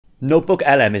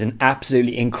NotebookLM is an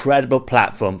absolutely incredible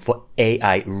platform for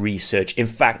AI research. In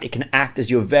fact, it can act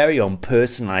as your very own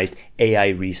personalized AI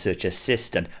research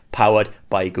assistant powered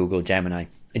by Google Gemini.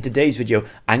 In today's video,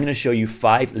 I'm going to show you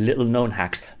 5 little known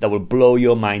hacks that will blow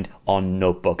your mind on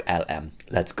NotebookLM.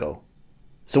 Let's go.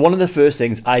 So one of the first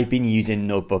things I've been using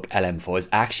NotebookLM for is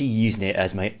actually using it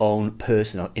as my own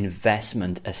personal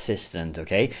investment assistant,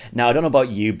 okay? Now, I don't know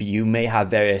about you, but you may have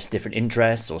various different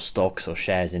interests or stocks or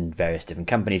shares in various different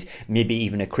companies, maybe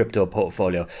even a crypto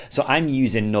portfolio. So I'm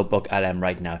using NotebookLM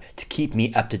right now to keep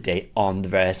me up to date on the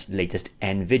various latest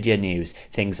NVIDIA news,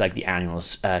 things like the annual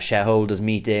shareholders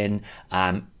meeting,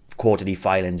 quarterly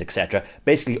filings, etc.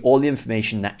 Basically all the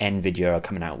information that NVIDIA are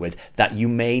coming out with that you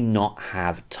may not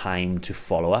have time to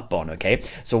follow up on, okay?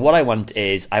 So what I want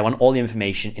is, I want all the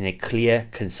information in a clear,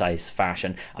 concise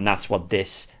fashion, and that's what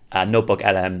this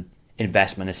NotebookLM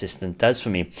investment assistant does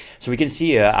for me. So we can see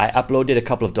here, I uploaded a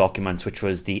couple of documents, which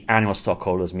was the annual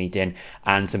stockholders meeting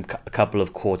and a couple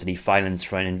of quarterly filings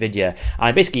for NVIDIA. And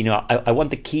I basically, I want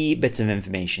the key bits of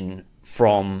information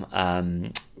from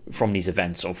these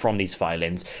events or from these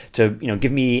filings to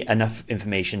give me enough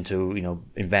information to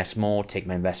invest more, take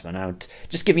my investment out,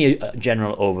 just give me a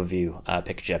general overview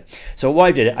picture. So what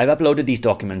I did, I've uploaded these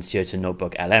documents here to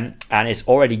NotebookLM, and it's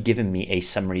already given me a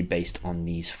summary based on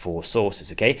these 4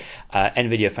 sources, okay?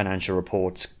 NVIDIA financial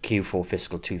reports, Q4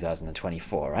 fiscal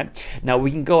 2024, right? Now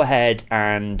we can go ahead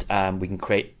and we can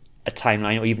create a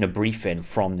timeline or even a briefing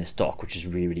from this doc, which is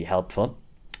really, really helpful.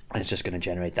 And it's just going to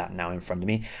generate that now in front of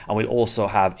me. And we'll also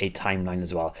have a timeline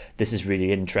as well. This is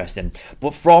really interesting.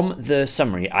 But from the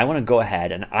summary, I want to go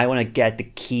ahead and I want to get the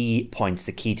key points,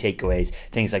 the key takeaways,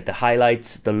 things like the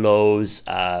highlights, the lows,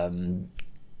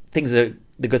 things that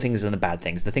the good things and the bad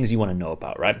things, the things you want to know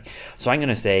about, right? So I'm going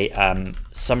to say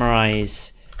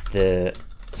summarize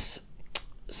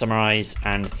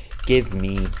and give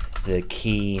me the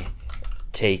key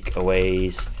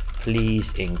takeaways.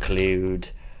 Please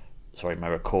include. Sorry, my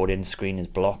recording screen is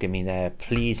blocking me there.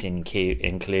 Please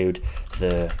include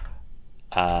the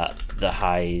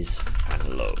highs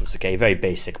and lows. Okay, very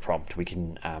basic prompt. We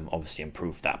can obviously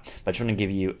improve that. But I just want to give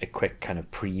you a quick kind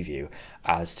of preview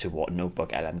as to what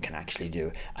NotebookLM can actually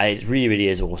do. It really, really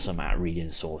is awesome at reading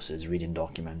sources, reading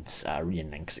documents, reading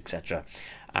links, etc.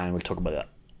 And we'll talk about that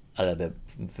a little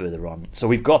bit further on. So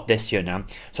we've got this here now.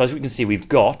 So as we can see, we've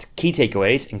got key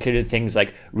takeaways, including things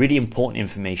like really important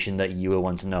information that you will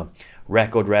want to know.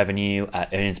 Record revenue,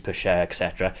 earnings per share,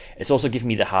 etc. It's also giving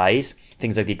me the highs,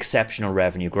 things like the exceptional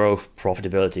revenue growth,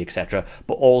 profitability, etc.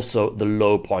 But also the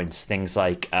low points, things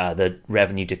like the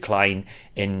revenue decline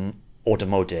in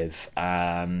automotive,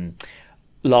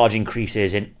 large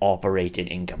increases in operating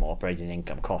income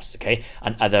costs, okay,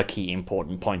 and other key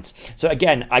important points. So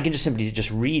again, I can just simply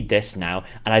read this now,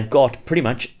 and I've got pretty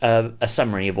much a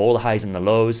summary of all the highs and the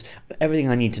lows, everything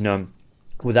I need to know,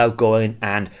 without going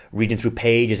and reading through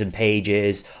pages and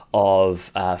pages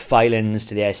of filings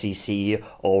to the SEC,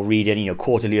 or reading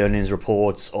quarterly earnings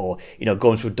reports, or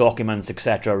going through documents,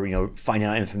 etc. Finding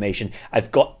out information.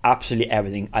 I've got absolutely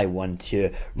everything I want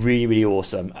here. Really, really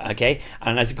awesome. Okay,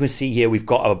 and as you can see here, we've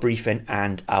got our briefing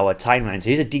and our timeline. So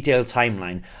here's a detailed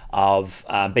timeline of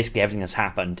basically everything that's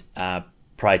happened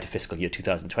prior to fiscal year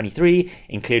 2023,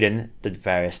 including the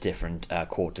various different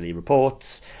quarterly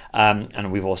reports.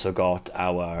 And we've also got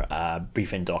our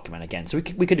briefing document again. So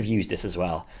we could have used this as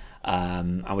well.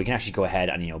 And we can actually go ahead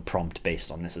and prompt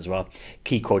based on this as well.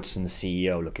 Key quotes from the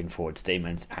CEO, looking forward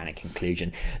statements, and a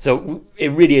conclusion. So it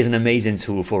really is an amazing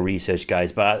tool for research,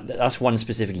 guys. But that's one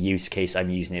specific use case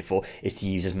I'm using it for, is to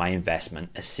use as my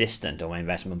investment assistant or my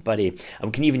investment buddy. And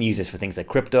we can even use this for things like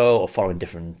crypto or following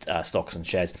different stocks and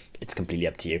shares. It's completely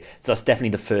up to you. So that's definitely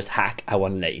the first hack I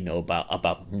want to let you know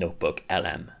about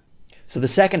NotebookLM. So the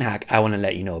second hack I want to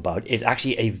let you know about is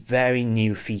actually a very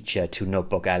new feature to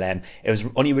NotebookLM. It was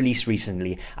only released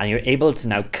recently, and you're able to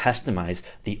now customize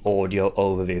the audio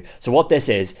overview. So what this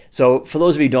is, so for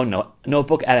those of you who don't know,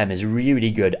 NotebookLM is really,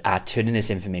 really good at turning this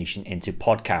information into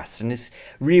podcasts, and it's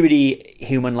really, really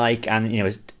human-like, and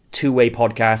it's two-way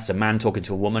podcasts, a man talking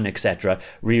to a woman, etc.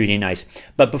 Really, really nice.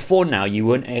 But before now, you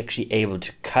weren't actually able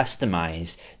to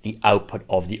customize the output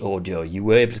of the audio. You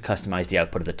were able to customize the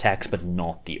output of the text, but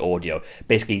not the audio.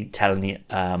 Basically telling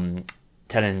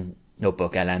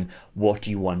NotebookLM what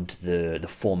you want the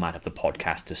format of the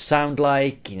podcast to sound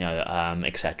like,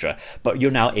 etc. But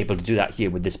you're now able to do that here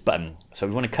with this button. So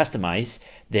we want to customize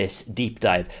this deep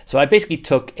dive. So I basically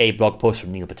took a blog post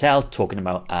from Neil Patel talking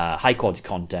about high quality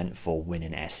content for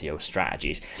winning SEO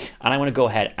strategies, and I want to go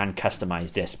ahead and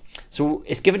customize this. So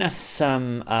it's given us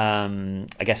some,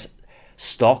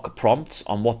 stock prompts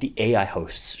on what the AI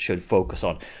hosts should focus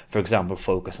on. For example,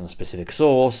 focus on a specific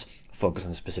source, focus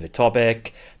on a specific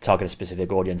topic, target a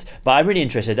specific audience. But I'm really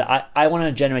interested. I want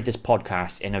to generate this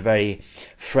podcast in a very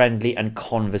friendly and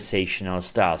conversational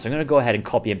style. So I'm going to go ahead and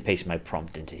copy and paste my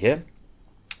prompt into here.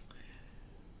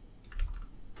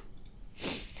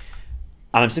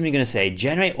 And I'm simply going to say,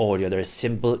 generate audio that is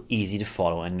simple, easy to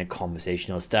follow, and in a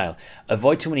conversational style.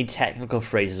 Avoid too many technical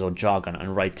phrases or jargon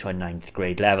and write to a 9th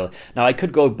grade level. Now, I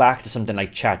could go back to something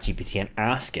like ChatGPT and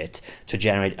ask it to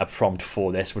generate a prompt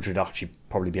for this, which would actually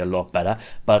probably be a lot better.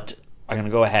 But I'm going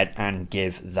to go ahead and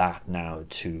give that now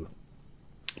to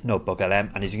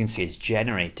NotebookLM, and as you can see, it's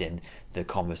generating the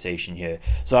conversation here.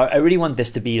 So I really want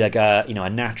this to be like a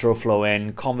natural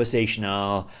flowing,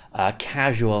 conversational,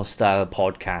 casual style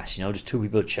podcast. Just two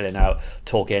people chilling out,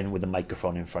 talking with a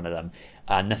microphone in front of them,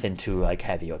 nothing too like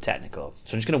heavy or technical.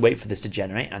 So I'm just going to wait for this to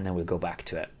generate, and then we'll go back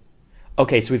to it.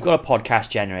 Okay, so we've got a podcast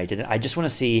generated. I just want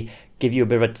to give you a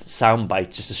bit of a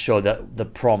soundbite just to show that the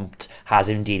prompt has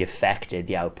indeed affected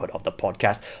the output of the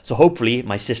podcast. So hopefully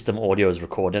my system audio is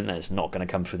recording and it's not going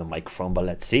to come through the microphone, but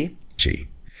let's see.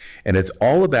 And it's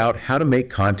all about how to make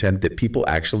content that people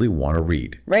actually want to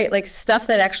read. Right, like stuff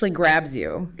that actually grabs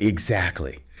you.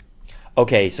 Exactly.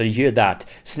 Okay, so you hear that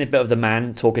snippet of the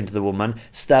man talking to the woman,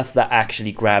 stuff that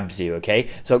actually grabs you, okay?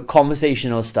 So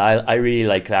conversational style, I really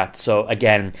like that. So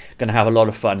again, gonna have a lot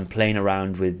of fun playing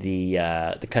around with the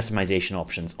customization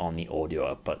options on the audio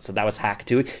output. So that was hack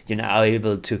 2. You're now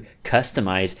able to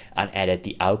customize and edit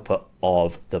the output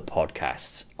of the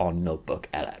podcasts on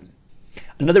NotebookLM.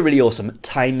 Another really awesome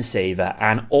time saver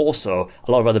and also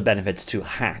a lot of other benefits to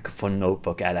hack for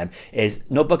NotebookLM is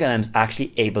NotebookLM is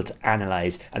actually able to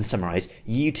analyze and summarize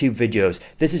YouTube videos.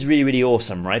 This is really, really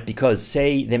awesome, right? Because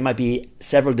say there might be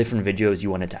several different videos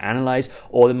you wanted to analyze,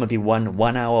 or there might be one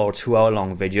 1 hour or 2 hour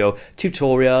long video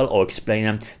tutorial or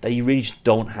explainer that you really just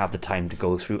don't have the time to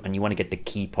go through and you want to get the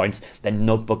key points, then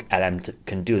NotebookLM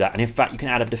can do that. And in fact, you can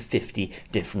add up to 50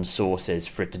 different sources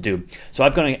for it to do. So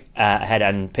I've gone ahead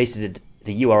and pasted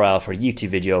the URL for a YouTube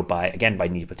video by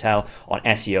Neil Patel on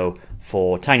SEO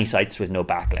for tiny sites with no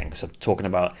backlinks. So talking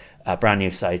about brand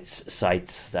new sites,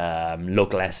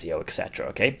 local SEO, etc.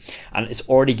 Okay, and it's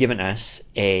already given us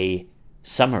a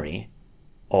summary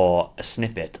or a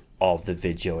snippet of the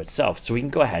video itself. So we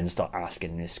can go ahead and start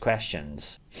asking these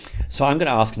questions. So I'm going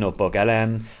to ask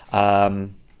NotebookLM,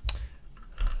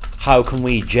 how can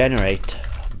we generate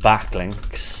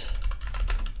backlinks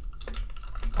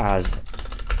as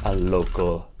a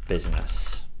local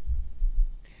business?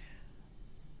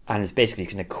 And it's basically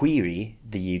going to query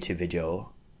the YouTube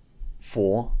video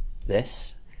for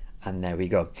this, and there we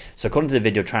go. So according to the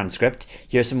video transcript,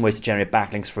 here are some ways to generate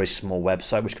backlinks for a small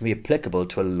website which can be applicable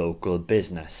to a local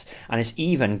business, and it's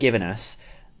even given us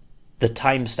the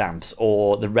timestamps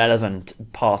or the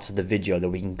relevant parts of the video that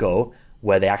we can go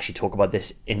where they actually talk about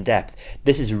this in depth.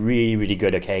 This is really, really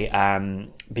good, okay,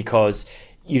 because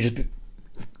you just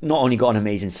not only got an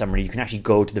amazing summary, you can actually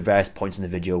go to the various points in the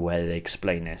video where they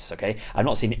explain this, okay? I've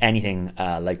not seen anything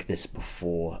like this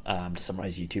before to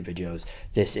summarize YouTube videos.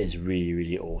 This is really,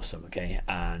 really awesome, okay?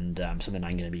 And something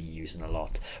I'm going to be using a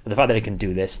lot. But the fact that I can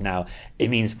do this now, it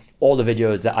means all the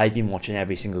videos that I've been watching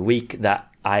every single week that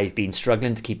I've been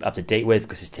struggling to keep up to date with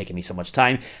because it's taking me so much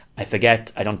time, I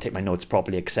forget, I don't take my notes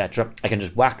properly, etc. I can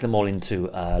just whack them all into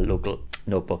local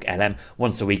NotebookLM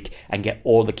once a week and get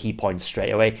all the key points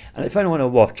straight away. And if I want to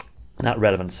watch that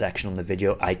relevant section on the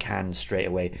video, I can straight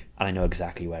away, and I know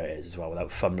exactly where it is as well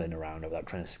without fumbling around or without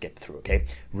trying to skip through, okay?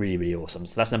 Really, really awesome.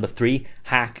 So that's number 3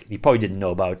 hack you probably didn't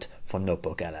know about for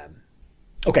NotebookLM.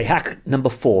 Okay, hack number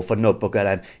 4 for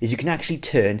NotebookLM is you can actually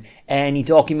turn any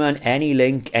document, any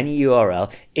link, any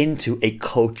URL into a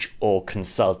coach or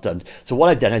consultant. So what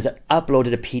I've done is I've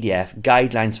uploaded a PDF,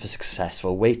 Guidelines for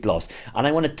Successful Weight Loss, and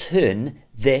I want to turn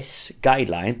this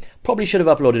guideline, probably should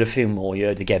have uploaded a few more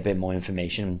here to get a bit more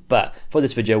information, but for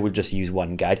this video we'll just use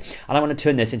one guide, and I want to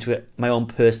turn this into my own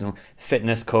personal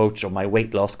fitness coach or my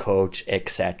weight loss coach,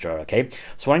 etc. Okay,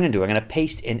 so what I'm going to do, I'm going to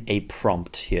paste in a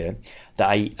prompt here that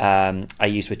I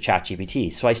used with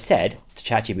ChatGPT. So I said to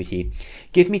ChatGPT,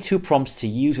 give me 2 prompts to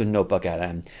use with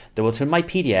NotebookLM that will turn my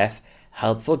PDF,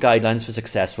 Helpful Guidelines for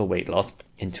Successful Weight Loss,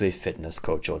 into a fitness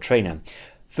coach or trainer.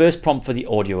 First prompt for the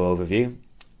audio overview,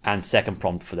 and second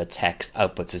prompt for the text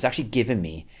output. So it's actually given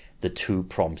me the 2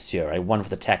 prompts here, right? One for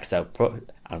the text output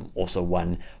and also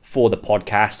one for the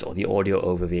podcast or the audio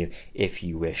overview if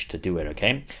you wish to do it,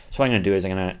 okay? So what I'm going to do is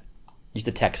I'm going to use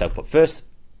the text output first.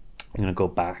 I'm going to go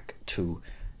back to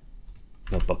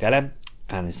NotebookLM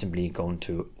and I'm simply going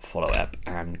to follow up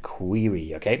and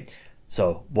query, okay?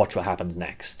 So watch what happens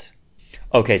next.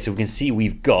 Okay, so we can see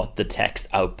we've got the text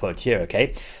output here,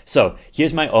 okay? So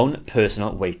here's my own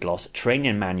personal weight loss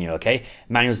training manual, okay?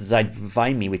 Manual is designed to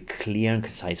provide me with clear and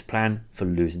concise plan for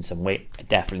losing some weight. I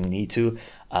definitely need to.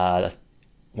 That's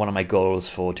one of my goals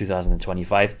for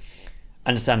 2025.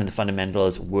 Understanding the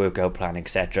fundamentals, workout plan,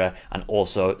 etc. And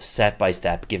also step by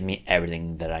step, give me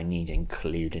everything that I need,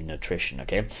 including nutrition,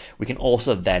 okay? We can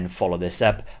also then follow this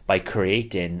up by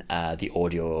creating the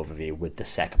audio overview with the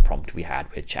second prompt we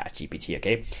had with ChatGPT,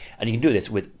 okay? And you can do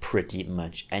this with pretty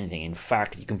much anything. In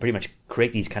fact, you can pretty much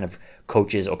create these kind of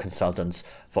coaches or consultants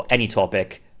for any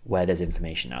topic where there's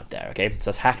information out there, okay? So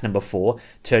that's hack number 4,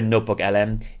 turn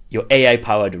NotebookLM, your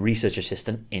AI-powered research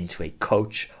assistant, into a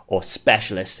coach or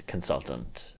specialist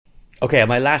consultant. Okay, and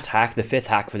my last hack, the 5th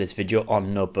hack for this video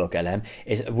on NotebookLM,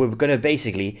 is we're going to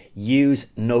basically use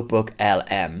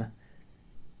NotebookLM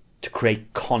to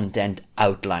create content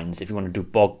outlines if you want to do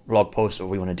blog posts or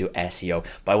we want to do SEO.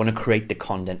 But I want to create the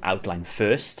content outline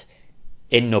first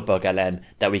in NotebookLM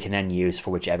that we can then use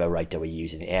for whichever writer we're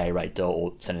using, the AI writer,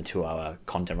 or send it to our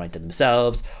content writer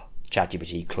themselves,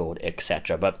 ChatGPT, Claude,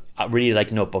 etc. But I really like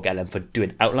NotebookLM for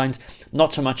doing outlines,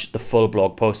 not so much the full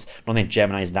blog posts. I don't think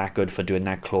Gemini is that good for doing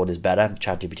that. Claude is better,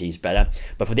 ChatGPT is better.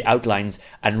 But for the outlines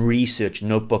and research,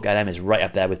 NotebookLM is right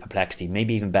up there with Perplexity,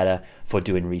 maybe even better for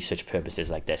doing research purposes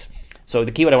like this. So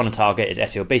the keyword I want to target is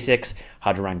SEO basics,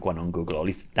 how to rank 1 on Google, or at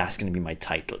least that's going to be my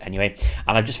title anyway.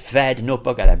 And I've just fed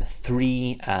NotebookLM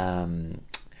three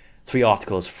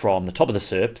articles from the top of the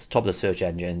SERPs, top of the search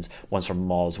engines. One's from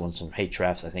Moz, one's from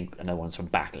Hrefs, I think another one's from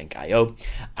Backlink.io.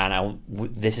 And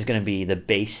this is going to be the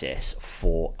basis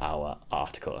for our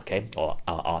article, okay, or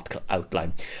our article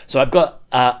outline. So I've got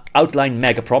outline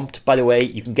mega prompt. By the way,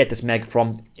 you can get this mega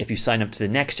prompt if you sign up to the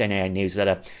Next Gen AI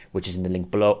newsletter, which is in the link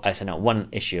below. I send out 1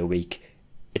 issue a week.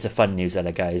 It's a fun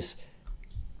newsletter, guys.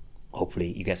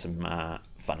 Hopefully you get some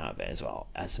fun out of it as well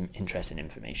as some interesting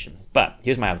information. But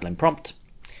here's my outline prompt.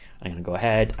 I'm going to go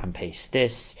ahead and paste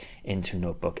this into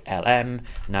NotebookLM.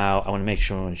 Now I want to make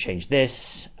sure I want to change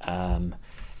this.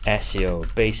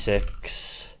 SEO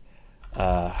basics,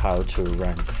 how to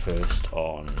rank first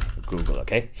on Google,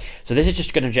 okay? So this is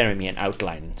just going to generate me an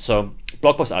outline. So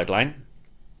blog post outline.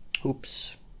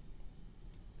 Oops.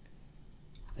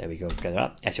 There we go, get it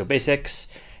up. SEO basics,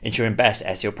 ensuring best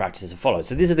SEO practices are followed.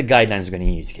 So these are the guidelines we're going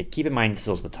to use. Okay, keep in mind this is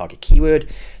also the target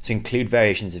keyword. So include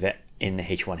variations of it in the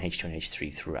H1, H2, and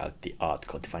H3 throughout the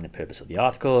article. Define the purpose of the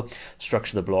article,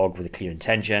 structure the blog with clear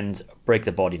intentions, break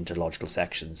the body into logical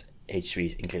sections.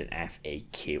 H3s include an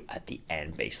FAQ at the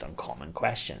end based on common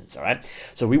questions, all right?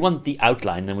 So we want the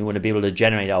outline, and we want to be able to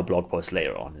generate our blog post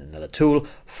later on in another tool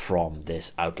from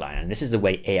this outline. And this is the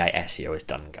way AI SEO is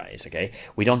done, guys, okay?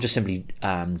 We don't just simply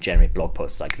generate blog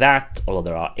posts like that, although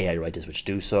there are AI writers which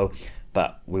do so,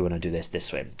 but we want to do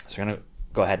this way. So we're going to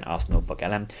go ahead and ask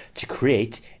NotebookLM to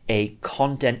create a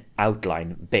content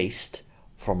outline based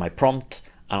from my prompt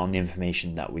and on the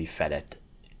information that we fed it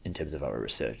in terms of our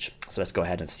research. So let's go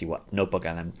ahead and see what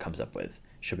NotebookLM comes up with.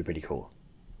 Should be pretty cool.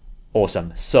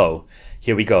 Awesome. So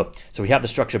here we go. So we have the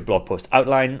structured blog post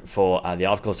outline for the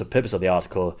article, so purpose of the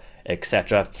article,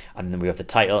 etc. And then we have the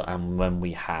title, and then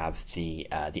we have the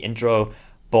intro,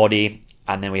 body,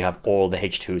 and then we have all the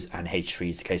H2s and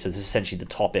H3s. Okay, so this is essentially the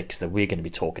topics that we're going to be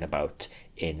talking about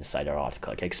inside our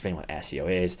article. Okay, explain what SEO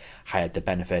is, highlight the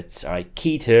benefits, all right,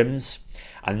 key terms,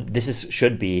 and this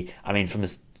should be, I mean, from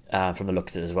the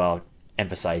looks of it as well,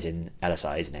 emphasizing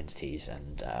LSIs and entities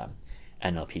and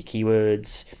NLP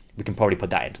keywords. We can probably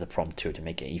put that into the prompt too to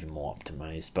make it even more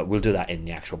optimized, but we'll do that in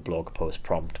the actual blog post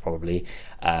prompt probably.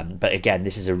 But again,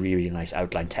 this is a really nice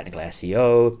outline: technical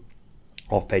SEO,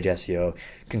 off-page SEO,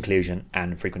 conclusion,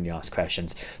 and frequently asked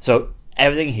questions. So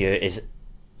everything here is,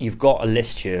 you've got a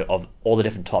list here of all the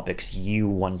different topics you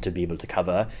want to be able to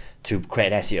cover to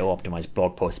create an SEO-optimized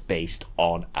blog post based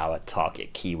on our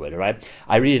target keyword, all right?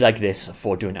 I really like this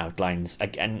for doing outlines.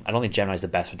 Again, I don't think Gemini is the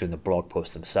best for doing the blog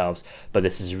posts themselves, but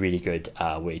this is a really good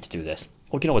way to do this.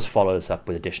 We can always follow this up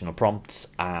with additional prompts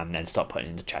and then start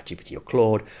putting into ChatGPT or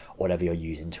Claude, or whatever you're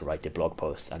using to write the blog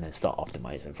posts, and then start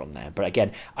optimizing from there. But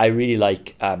again, I really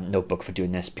like Notebook for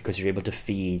doing this because you're able to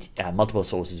feed multiple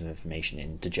sources of information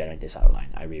in to generate this outline.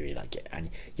 I really like it, and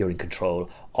you're in control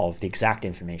of the exact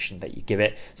information that you give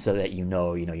it, so that you're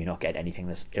not getting anything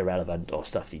that's irrelevant or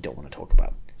stuff that you don't want to talk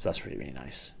about. So that's really, really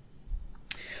nice.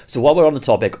 So while we're on the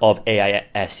topic of AI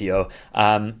SEO,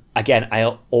 again,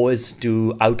 I always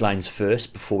do outlines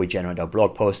first before we generate our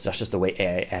blog posts. That's just the way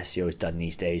AI SEO is done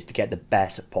these days. To get the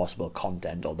best possible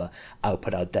content or the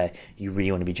output out there, you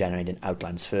really want to be generating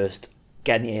outlines first,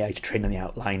 getting the AI to train on the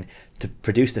outline to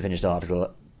produce the finished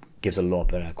article, gives a lot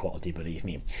better quality, believe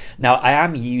me. Now, I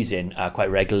am using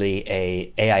quite regularly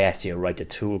a AI SEO writer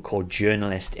tool called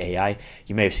Journalist AI.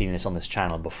 You may have seen this on this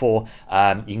channel before.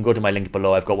 You can go to my link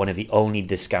below. I've got one of the only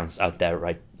discounts out there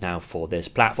right now for this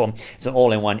platform. It's an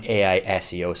all-in-one AI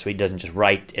SEO, so it doesn't just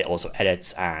write, it also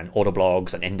edits and auto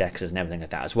blogs and indexes and everything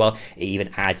like that as well. It even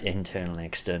adds internal and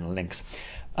external links.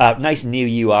 Nice new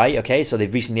UI. Okay, so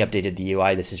they've recently updated the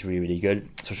UI. This is really, really good.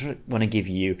 So I just want to give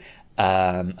you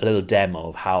a little demo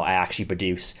of how I actually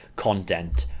produce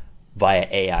content via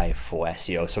AI for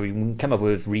SEO. So we can come up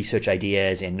with research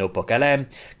ideas in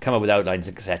NotebookLM, come up with outlines,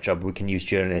 etc. But we can use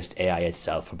Journalist AI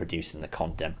itself for producing the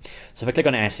content. So if I click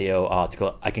on an SEO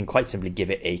article, I can quite simply give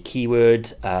it a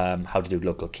keyword, how to do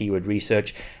local keyword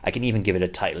research. I can even give it a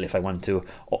title if I want to,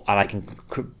 and I can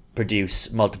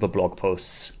produce multiple blog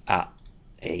posts at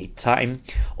a time.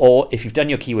 Or if you've done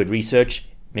your keyword research,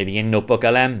 maybe in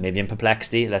NotebookLM, maybe in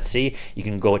Perplexity, let's see, you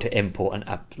can go to import and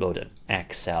upload an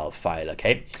Excel file,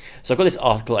 okay? So I've got this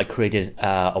article I created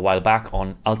a while back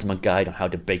on Ultimate Guide on how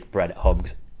to bake bread at home,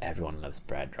 because everyone loves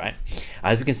bread, right?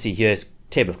 As we can see here, it's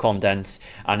table of contents,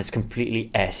 and it's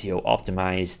completely SEO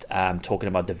optimized, talking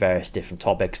about the various different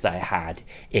topics that I had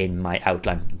in my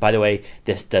outline. By the way,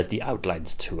 this does the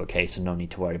outlines too, okay, so no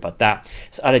need to worry about that.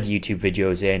 It's added YouTube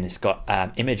videos in. It's got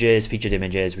images, featured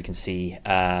images, we can see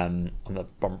on the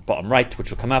bottom right, which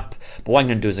will come up. But what I'm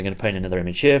going to do is I'm going to put in another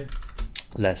image here,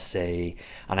 let's say,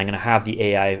 and I'm going to have the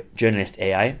AI, Journalist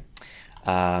AI,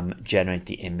 generate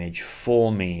the image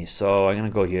for me. So I'm going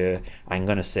to go here, I'm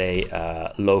going to say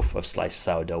loaf of sliced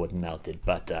sourdough with melted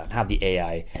butter, have the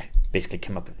AI basically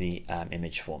come up with the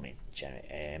image for me, generate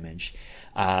image,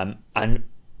 and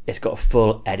it's got a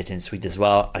full editing suite as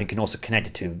well, and you can also connect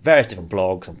it to various different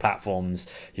blogs and platforms,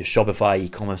 your Shopify,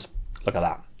 e-commerce. Look at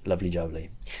that, lovely jubbly.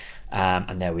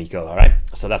 And there we go. All right,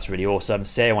 so that's really awesome.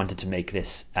 Say I wanted to make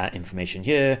this information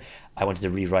here, I wanted to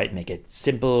rewrite, make it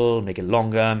simple, make it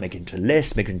longer, make it into a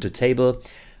list, make it into a table.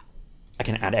 I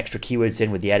can add extra keywords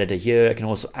in with the editor here. I can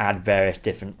also add various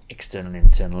different external and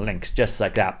internal links, just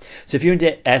like that. So if you're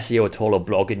into SEO at all or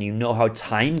blogging, you know how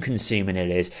time consuming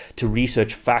it is to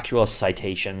research factual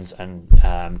citations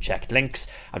and checked links.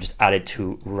 I've just added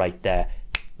two right there.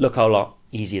 Look how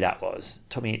easy that was. It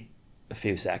took me a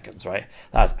few seconds, right?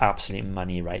 That's absolute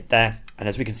money right there. And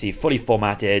as we can see, fully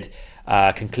formatted,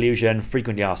 conclusion,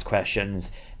 frequently asked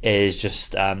questions is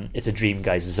just, it's a dream,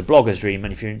 guys. It's a blogger's dream.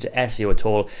 And if you're into SEO at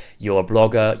all, you're a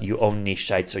blogger, you own niche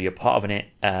sites, or you're part of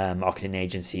an marketing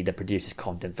agency that produces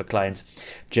content for clients,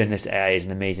 Journalist AI is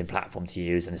an amazing platform to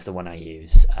use, and it's the one I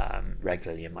use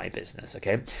regularly in my business,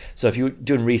 okay? So if you're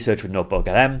doing research with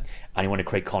NotebookLM and you want to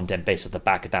create content based off the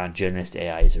back of that, Journalist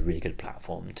AI is a really good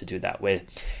platform to do that with.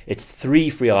 It's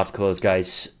 3 free articles,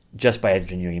 guys, just by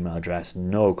entering your email address,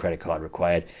 no credit card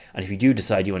required. And if you do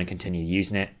decide you want to continue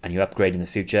using it and you upgrade in the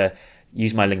future,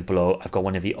 use my link below. I've got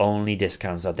one of the only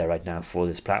discounts out there right now for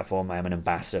this platform. I am an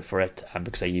ambassador for it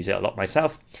because I use it a lot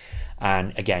myself.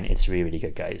 And again, it's really, really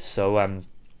good, guys. So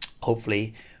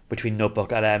hopefully between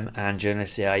NotebookLM and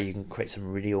Journalist AI, you can create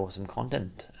some really awesome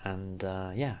content. And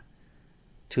yeah,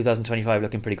 2025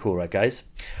 looking pretty cool, right, guys?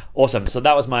 Awesome. So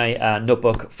that was my 5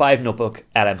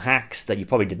 NotebookLM hacks that you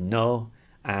probably didn't know.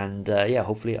 And yeah,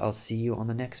 hopefully I'll see you on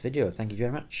the next video. Thank you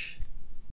very much.